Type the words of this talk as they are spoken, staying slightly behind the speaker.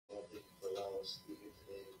us to be here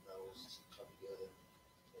today, allow us to come together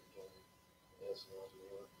and join as one,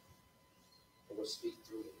 Lord. And we'll speak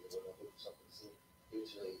through it, Lord. I hope something here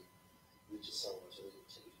today reaches someone so they can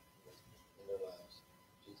take it in their lives.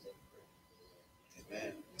 Jesus' name we pray.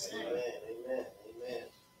 Amen. Amen. Amen. Amen.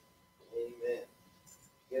 Amen.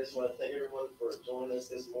 I just want to thank everyone for joining us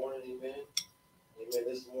this morning. Amen. Amen.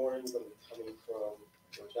 This morning we're going to be coming from,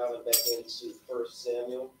 we're diving back into 1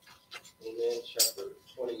 Samuel. Amen. Chapter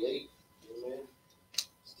 28. Amen.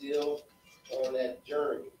 Still on that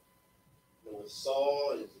journey. With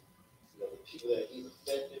Saul and the people that he's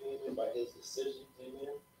affected, amen, by his decisions.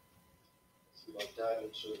 Amen. So we're going to dive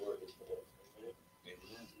into the word this morning. Amen.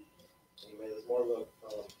 Amen. Amen. This morning we're going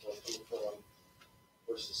to come from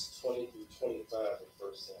verses 20 through 25 of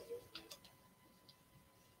 1 Samuel.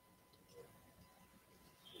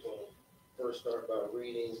 We're going to first start by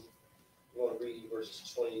reading. We're going to read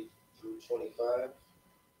verses 20 through 25.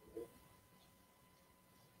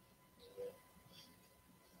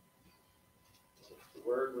 The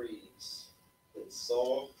word reads, "Then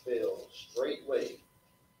Saul fell straightway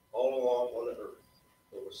all along on the earth,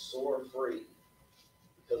 and was sore afraid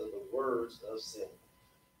because of the words of sin.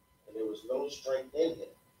 And there was no strength in him,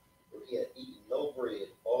 for he had eaten no bread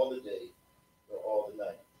all the day, nor all the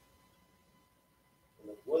night. And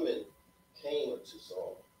the women came unto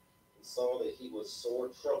Saul, and saw that he was sore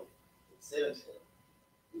troubled, and said unto him,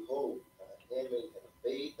 Behold, thy handmaid hath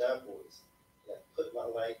obeyed thy voice, and hath put my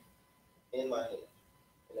life in my hand,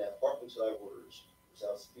 and hath hearkened to thy words, which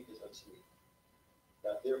thou speakest unto me.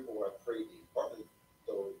 Now therefore I pray thee, hearken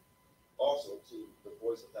thou also to the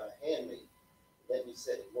voice of thy handmaid, and let me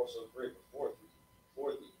set a morsel of bread before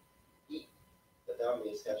thee, eat, that thou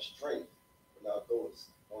mayest have strength when thou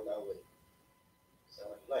goest on thy way."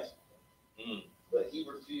 Sound like a nice one. But he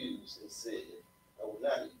refused and said, I will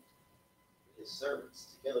not eat. His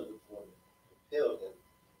servants, together with women, compelled him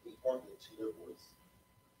to be hearkened to their voice.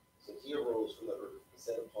 So he arose from the earth and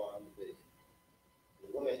sat upon the bed.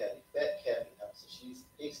 The woman had a fat calf in the house, and she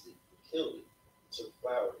hasted and killed it, and took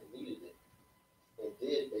flour and kneaded it, and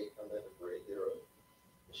did bake unleavened bread thereof.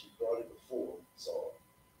 And she brought it before Saul,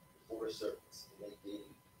 before his servants, and they did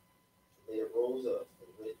eat. And they arose up and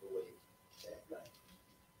went away that night.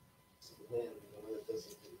 So amen. Let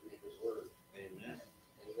us read his word. Amen.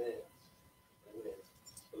 Amen. Amen.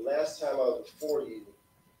 The last time I was before you,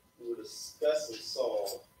 we were discussing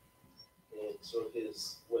Saul and sort of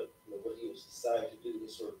his what he was deciding to do,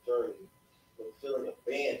 this sort of journey, feeling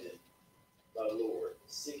abandoned by the Lord,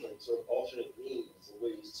 seeking sort of alternate means and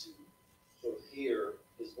ways to sort of hear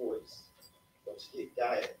his voice, to get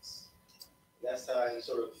guidance. And that's how he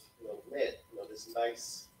sort of met this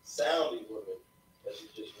nice sounding woman, as you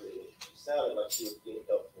just read. She sounded like she was being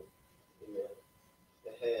helpful. Amen.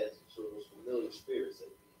 That had sort of those familiar spirits that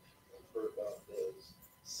we heard about as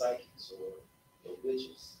psychics or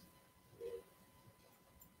witches.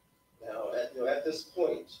 Now, at this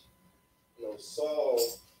point, Saul,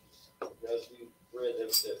 as we read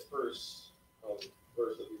that first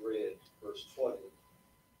verse that we read, verse 20,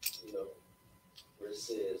 where it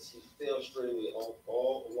says, he fell straightway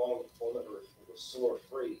all along on the earth and was sore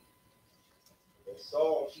afraid. And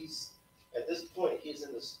Saul, at this point, he's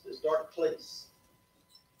in this dark place.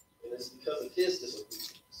 And it's because of his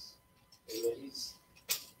disobedience. And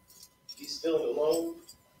he's feeling alone.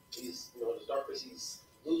 He's, in the darkness, he's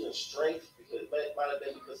losing strength because it might have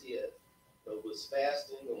been because he had was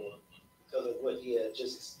fasting or because of what he had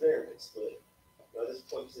just experienced. But at this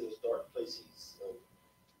point, he's in this dark place. He's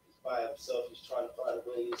by himself. He's trying to find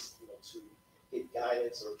ways to get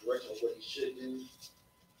guidance or direction on what he should do.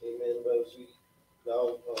 Amen. But as we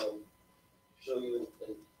now show you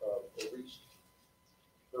and reach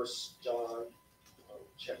 1 John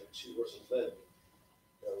chapter 2, verse 11,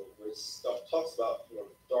 where it talks about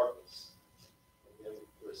darkness. And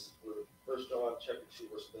where 1 John chapter 2,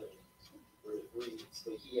 verse 11, where it reads,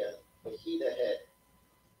 But he that had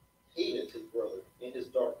hated his brother in his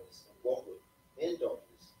darkness, and walked with in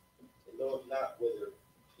darkness, and knoweth not whither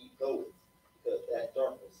he goeth, because that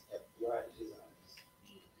darkness hath blinded his eyes.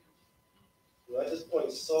 At this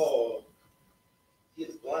point, Saul, he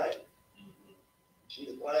is blinded. He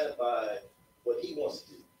is blinded by what he wants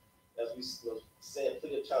to do. As we said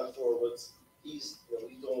plenty of times before, he's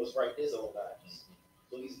doing what's right in his own eyes.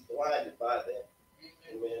 So he's blinded by that.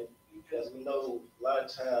 Amen. As we know, a lot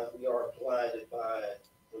of times we are blinded by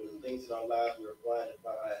the things in our lives. We are blinded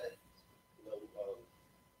by,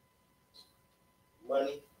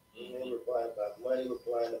 money. Amen. We're blinded by money. We're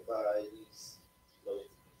blinded by these, the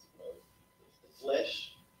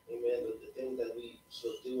flesh. Amen. The things that we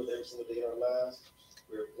sort of do with every single day in our lives.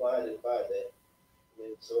 We're blinded by that.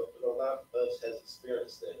 And so a lot of us has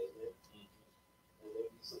experienced that, amen. And then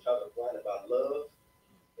sometimes we're blinded by love.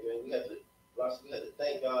 And then we have to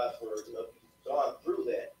thank God for, gone through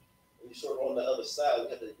that. And you sort of on the other side, we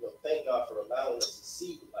have to, thank God for allowing us to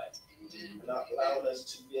see the light. And not allowing us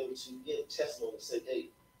to be able to give testimony and say, hey,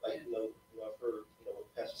 like, I've heard,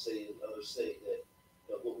 what Pastor say and others say that,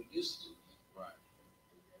 what we used to do. Right.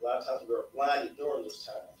 A lot of times we are blinded during those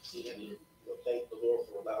times. Thank the Lord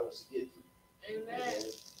for allowing us to get through. Amen.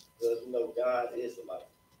 Because we know God is the light.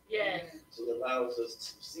 Yes. So it allows us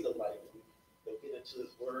to see the light. When we get into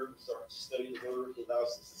His Word, we start to study the Word, He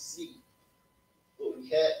allows us to see what we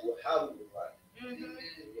had, how we were blind. Mm-hmm.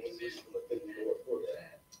 Amen. So just want to thank the Lord for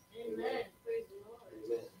that. Amen. Praise the Lord.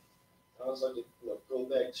 Amen. I also like to go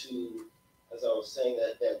back to, as I was saying,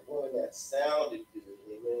 that woman that sounded good.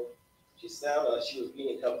 Amen. She sounded like she was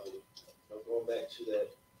being helpful. Going back to that,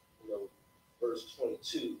 verse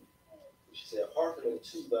 22, she said, "Hearken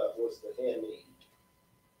unto thy voice, the handmaid."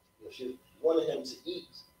 She wanted him to eat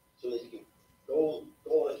so that he can go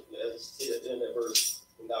on, as it said in that verse,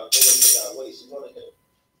 without going without way.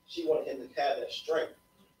 She wanted him to have that strength.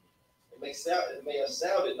 It may have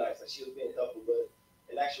sounded nice, like she was being helpful, but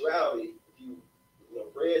in actuality, if you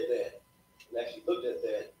read that and actually looked at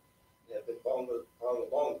that, and have been following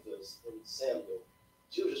along with this in Samuel,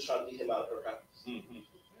 she was just trying to get him out of her house. Mm-hmm.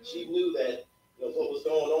 She knew that what was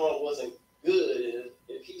going on wasn't good, and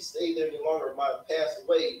if he stayed there any longer, might have passed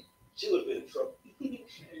away, she would have been in trouble.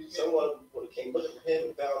 Someone would have came looking for him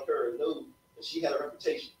and found her and knew that she had a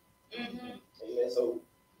reputation. Mm-hmm. Amen. So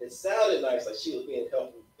it sounded nice, like she was being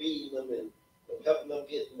helpful, feeding them and helping them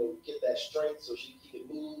get that strength so he could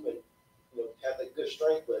move and have that good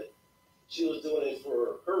strength. But she was doing it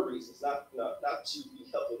for her reasons, not to be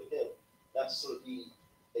helpful to him, not to sort of be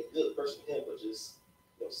a good person to him, but just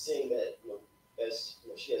seeing that as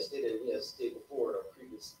she has stated, we have stated before in our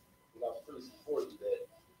previous before you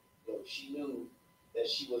that she knew that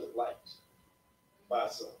she wasn't liked by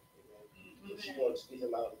some. So she wanted to get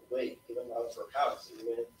him out of the way, get him out of her house.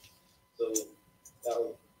 Amen. So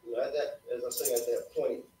now, at that, as I'm saying, at that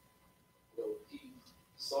point,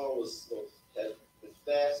 Saul had been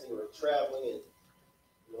fasting or traveling,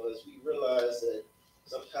 and as we realize that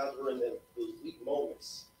sometimes we're in those weak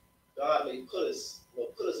moments, God may put us in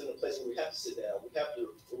a place where we have to sit down.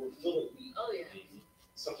 We're feeling weak. Oh yeah.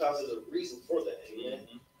 Sometimes there's a reason for that. Amen.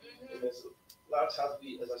 Mm-hmm. Amen. So a lot of times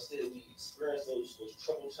as I stated, we experience those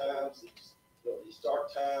troubled times, these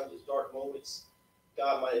dark times, these dark moments.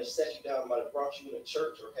 God might have set you down, might have brought you in a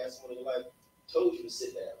church, or had someone in your life told you to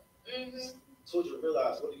sit down. Mm-hmm. Told you to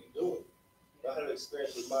realize, what are you doing? I had an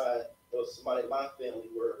experience with somebody in my family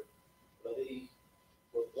where they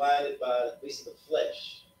were blinded by basically the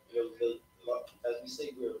flesh. As we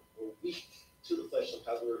say, we're weak to the flesh.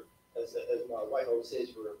 Sometimes as my wife always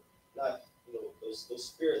says, we're not, those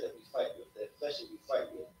spirits that we fight with, that flesh that we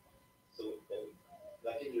fight with. So, and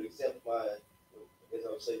I give you an example. As I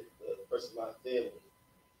would say, the person in my family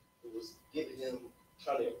who was giving him,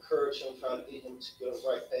 trying to encourage him, trying to get him to get on the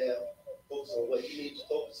right path, focus on what he needed to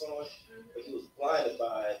focus on, but he was blinded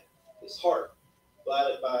by his heart,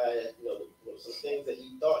 blinded by some things that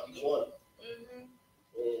he thought he wanted. Mm-hmm.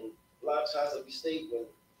 And a lot of times, like we state, when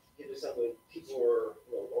people are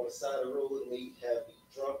on the side of the road and they have be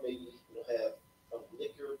drunk, maybe have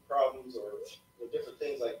liquor problems or different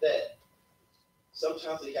things like that.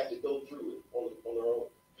 Sometimes they have to go through it on their own.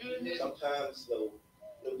 Mm-hmm. Sometimes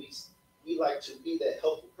we like to be that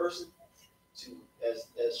helpful person to,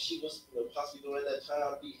 as she was possibly doing at that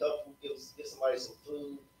time, be helpful, give somebody some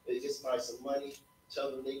food, give somebody some money,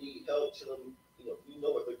 tell them they need help, tell them you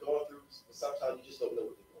know what they're going through, but sometimes you just don't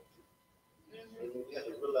know what they're going through. Mm-hmm. And we have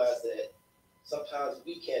to realize that sometimes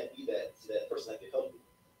we can't be that person that can help them.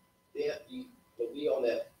 They have to be on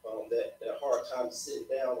that hard time sitting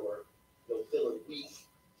down or feeling weak,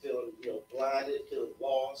 feeling blinded, feeling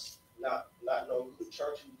lost, not knowing who to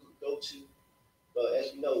turn to, who to go to. But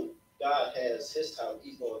as we know, God has His time.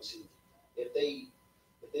 He's going to, if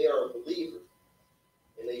they are a believer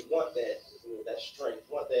and they want that strength,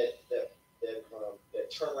 want that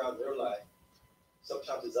turnaround in their life,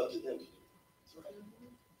 sometimes it's up to them to do it.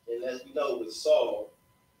 Right. And as we know with Saul,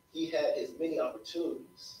 he had his many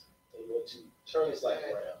opportunities to turn his life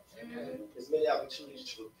around. Mm-hmm. His many opportunities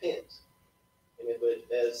to repent.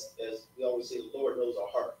 But as we always say, the Lord knows our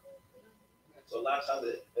heart. So a lot of times,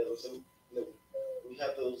 we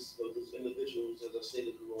have those individuals, as I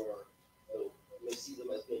stated, who are, may see them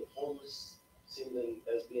as being homeless, see them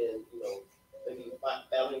as being, maybe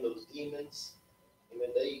battling those demons.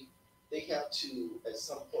 They have to, at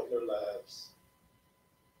some point in their lives,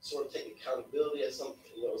 sort of take accountability at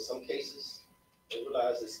some cases, and realize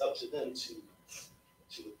realize it's up to them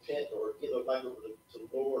to repent or give their life over to the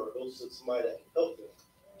Lord, or go to somebody that can help them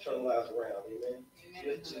turn lives around. Amen. We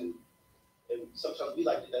have to, and sometimes we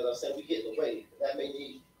like, as I said, we get in the way. That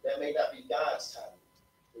may not be God's time.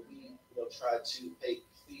 But we, try to, hey,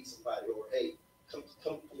 feed somebody, or hey, come,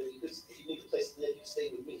 if you need a place to live, you stay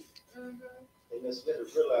with me. Amen. So we have to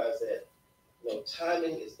realize that,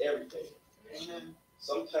 timing is everything. Amen.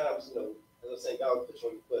 Sometimes, as I say, God will put you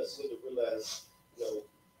on your quest. You have to realize,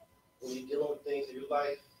 when you're dealing with things in your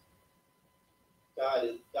life, God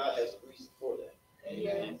has a reason for that.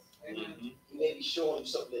 Amen. He may be showing you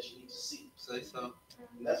something that you need to see. Say so.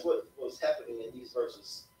 And that's what was happening in these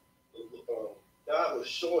verses. God was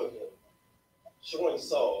showing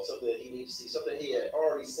Saul something that he needed to see, something he had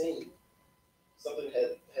already seen, something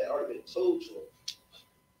had already been told to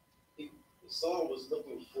him. Saul was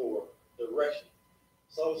looking for direction.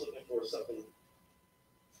 Saul was looking for something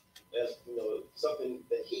something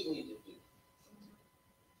that he needed to do.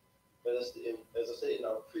 But as I said in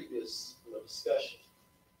our previous discussion,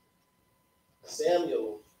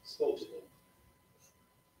 Samuel spoke to him.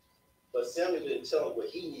 But Samuel didn't tell him what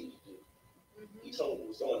he needed to do. He told him what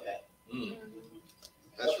was going to happen.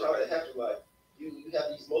 That's right. Happen. Like you have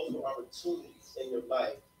these multiple opportunities in your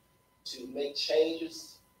life to make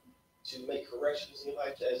changes, to make corrections in your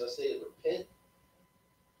life, to, as I said, repent.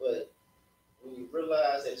 But when you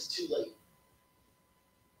realize that it's too late,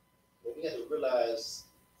 we have to realize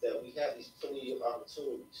that we have these plenty of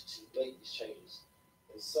opportunities to make these changes.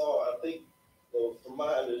 And Saul, I think, from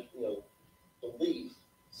my belief,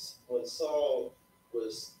 when Saul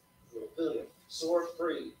was feeling sore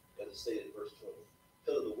afraid, as it stated in verse 20,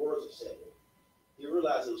 because of the words of Samuel, he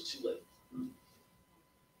realized it was too late.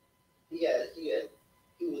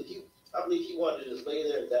 I believe he wanted to just lay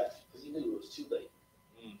there and die because he knew it was too late.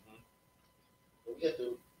 And we have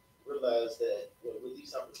to realize that with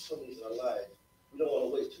these opportunities in our life, we don't want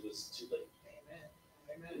to wait till it's too late.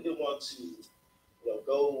 Amen. We don't want to,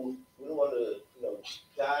 go. We don't want to,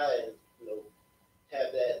 die and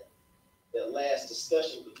have that last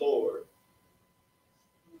discussion with the Lord.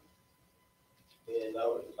 And I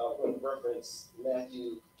want to reference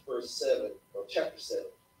Matthew verse 7 or chapter 7.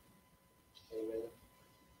 Amen.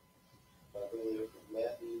 I believe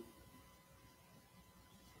Matthew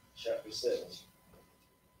chapter 7,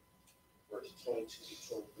 verse 22 to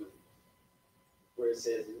 23, where it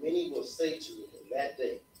says, "Many will say to me in that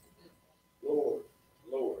day, Lord,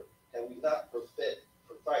 Lord, have we not prophesied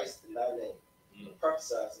in thy name, and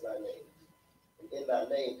prophesied in thy name, and in thy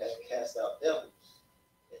name have cast out devils,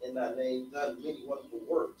 and in thy name done many wonderful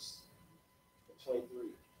works?"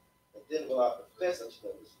 23. "And then will I profess unto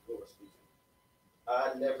them," this is the Lord speaking,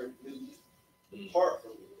 "I never knew you. Depart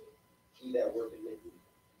from me, ye that work iniquity."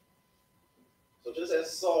 So just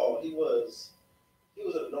as Saul, he was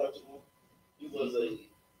an anointed one. He was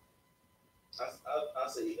I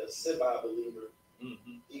say a semi-believer.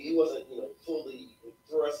 He wasn't, fully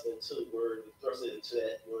thrust into the word, thrust into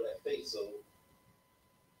that, that faith. So,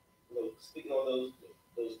 speaking on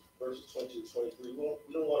those verses 22 to 23,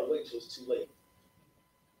 we don't want to wait till it's too late.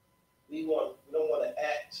 We don't want to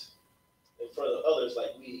act in front of others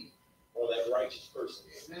like we are that righteous person.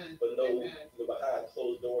 Amen. But behind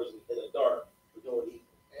closed doors in the dark, we're doing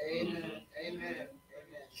evil. Amen.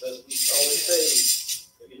 Because we always say,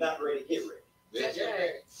 if you're not ready, get ready. That's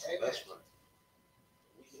right. That's right.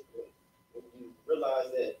 When you realize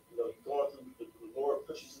that, you're going through, the Lord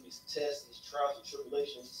puts you through these tests, these trials and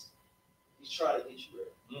tribulations, He's trying to get you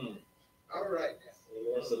ready. All right.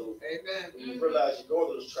 Amen. So Amen. when you realize you're going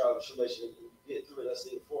through those trials and tribulations, and you get through it, I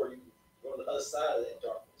said before, you're on the other side of that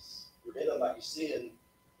darkness. You're in it like you're seeing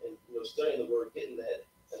and studying the word, getting that,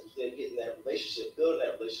 as we said, getting that relationship, building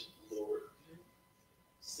that relationship with the Lord,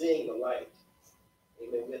 seeing the light.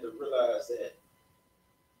 Amen. We have to realize that,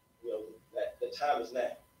 that the time is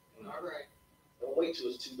now. All right. Don't wait till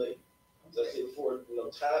it's too late. As I said before,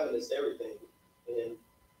 timing is everything. And,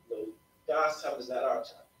 God's time is not our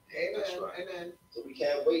time. Amen. That's right. Amen. So we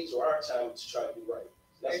can't wait till our time to try to do right.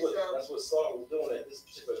 That's what Saul was doing at this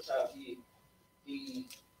particular time. He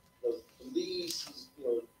believes he's,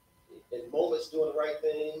 in moments doing the right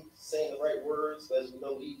thing, saying the right words, but as we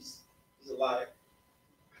know, he's a liar.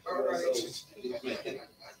 All right. So,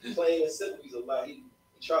 plain and simple, he's a liar. He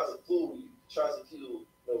tries to fool you. He tries to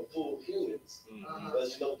fool humans. But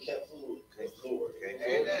as we can't fool the Lord.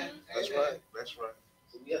 Amen. That's right. That's right.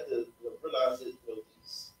 So we have to realize that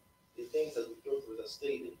these things that we go through, as I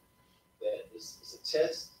stated, that it's a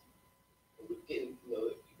test. And we're getting,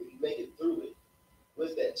 if you make it through it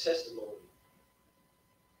with that testimony,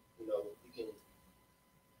 you can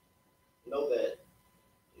know that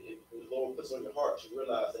Lord puts on your heart to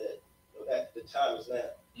realize that, that the time is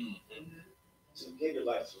now to give your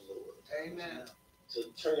life to the Lord, Amen. to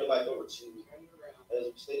turn your life over to, Turn around. as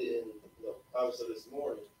we stated in Bible study this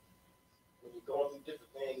morning. When you're going through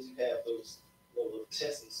different things, you have those little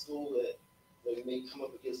tests in school that you may come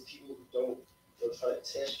up against people who don't try to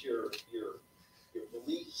test your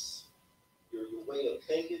beliefs, your way of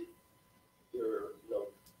thinking, your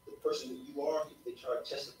the person that you are. They try to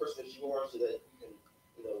test the person that you are so that you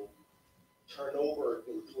can turn over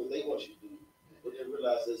and do what they want you to do. But they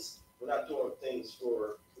realize is we're not doing things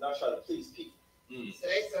we're not trying to please people.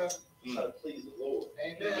 Say so. We're trying to please the Lord.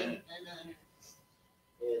 Amen. Amen.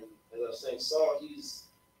 And as I was saying, Saul, he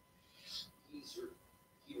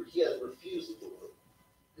has refused the Lord.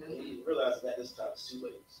 And he realized that this time it's too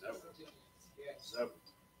late. Yes. And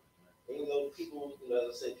even though people, as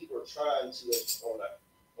I said, people are trying to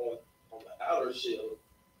on the outer shell,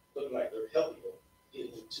 looking like they're helping them,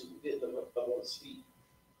 get them up on his feet.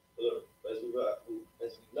 But as we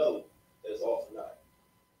know, that is all for naught.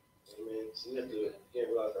 Amen. So we have to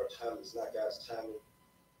again realize our time is not God's timing.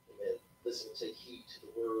 Amen. Listen and take heed to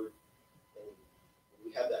the word, and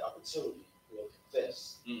we have that opportunity,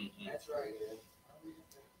 confess. That's right. Amen.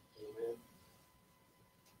 Amen.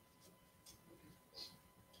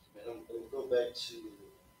 And I'm going to go back to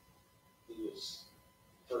this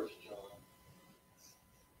 1 John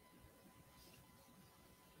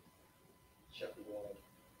chapter 1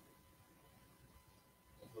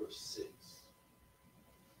 and verse 6.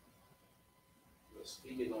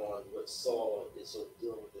 Speaking on what Saul is sort of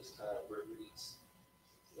doing with this time, where it reads,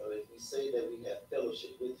 if we say that we have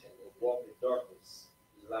fellowship with him and walk in darkness,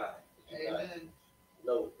 we lie.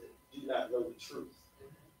 Do not know the truth.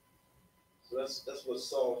 So that's what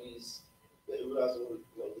Saul, he's realizing,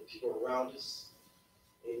 the people around us,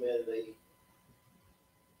 amen, they,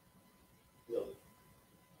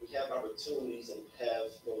 we have opportunities and have,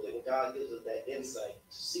 that God gives us that insight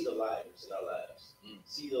to see the liars in our lives,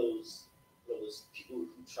 see those people who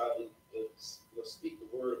try to speak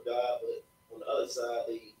the word of God, but on the other side,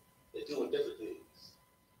 they're doing different things.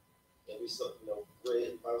 And we read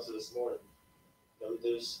in the Bible this morning,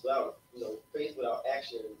 there's without faith without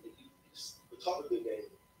action, you talk a good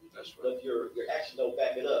game. That's But if your action don't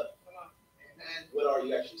back it up, Amen. what are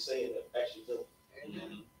you actually saying and actually doing?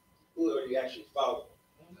 Amen. Who are you actually following?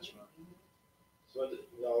 That's right. So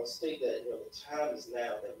I'll state that the time is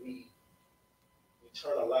now that we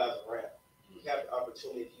turn our lives around. We have the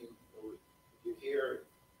opportunity if you hear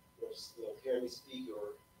hearing me speak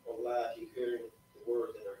or online, if you're hearing the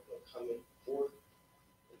words that are coming forth,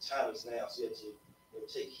 the time is now. So you have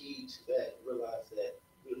to take heed to that and realize that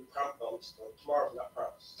tomorrow's not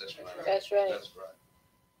promised. That's right. That's right. That's right.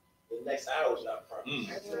 The next hour is not promised.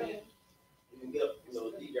 That's So right. you can get up,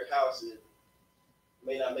 leave your house and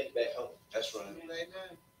may not make it back home. That's right.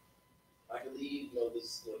 Amen. I can leave,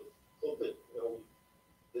 this pulpit,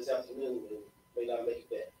 this afternoon and may not make it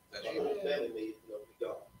back. That's My right. whole family may, be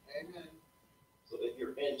gone. Amen. So if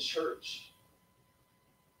you're in church,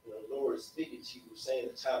 the Lord is speaking to you, saying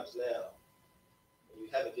the time is now, and you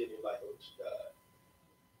haven't given your life over to God.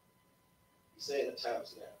 He's saying the time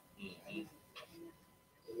is now. Mm-hmm. Amen.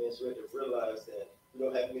 So we have to realize that we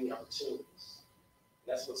don't have many opportunities.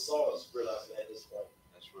 And that's what Saul is realizing at this point.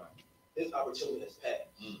 That's right. His opportunity has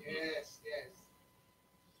passed. Mm-hmm. Yes. Yes.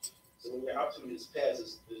 So when your opportunity has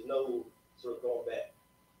passed, there's no sort of going back.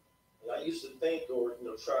 And I used to think or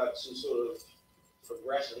try to sort of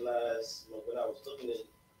rationalize when I was looking at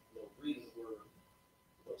reading the word,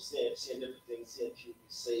 seeing different things, seeing people be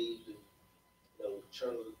saved and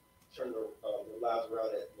turn their lives around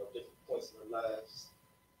at different points in their lives.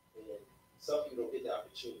 And some people don't get the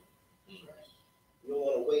opportunity. Mm-hmm. You don't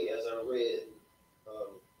want to wait, as I read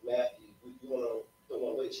Matthew. You don't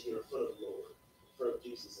want to wait till you're in front of the Lord, in front of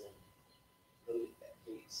Jesus, and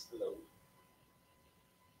he's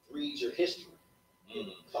read your history.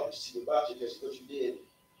 Mm-hmm. Talks to you about your history, what you did,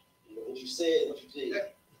 what you said, what you did.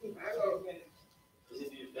 I go. Because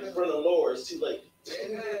if you're in front of the Lord, it's too late.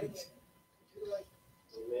 Amen. Amen.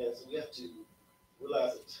 So we have to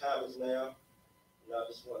realize the time is now. And I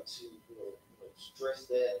just want to, stress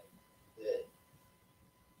that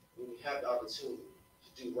when we have the opportunity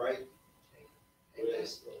to do right,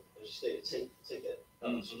 as you stated, take that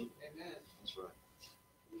opportunity. Amen. That's right.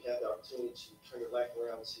 We have the opportunity to turn your life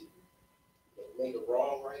around to make it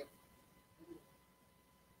wrong right.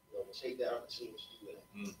 Take that opportunity to do that.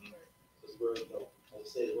 Mm-hmm. Because we're, like I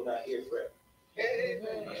said, we're not here forever.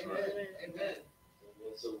 Amen. That's Amen. right. Amen.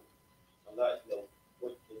 And so, I'm not,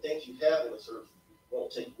 what the things you have on this earth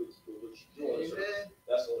won't take with what you do on this earth. Amen.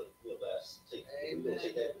 That's what it last. We're going to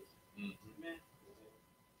take that with you. Mm-hmm. Amen.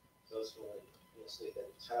 So does go and state that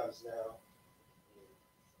the time is now. And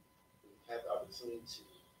we have the opportunity to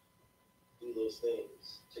do those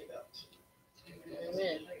things, take the opportunity.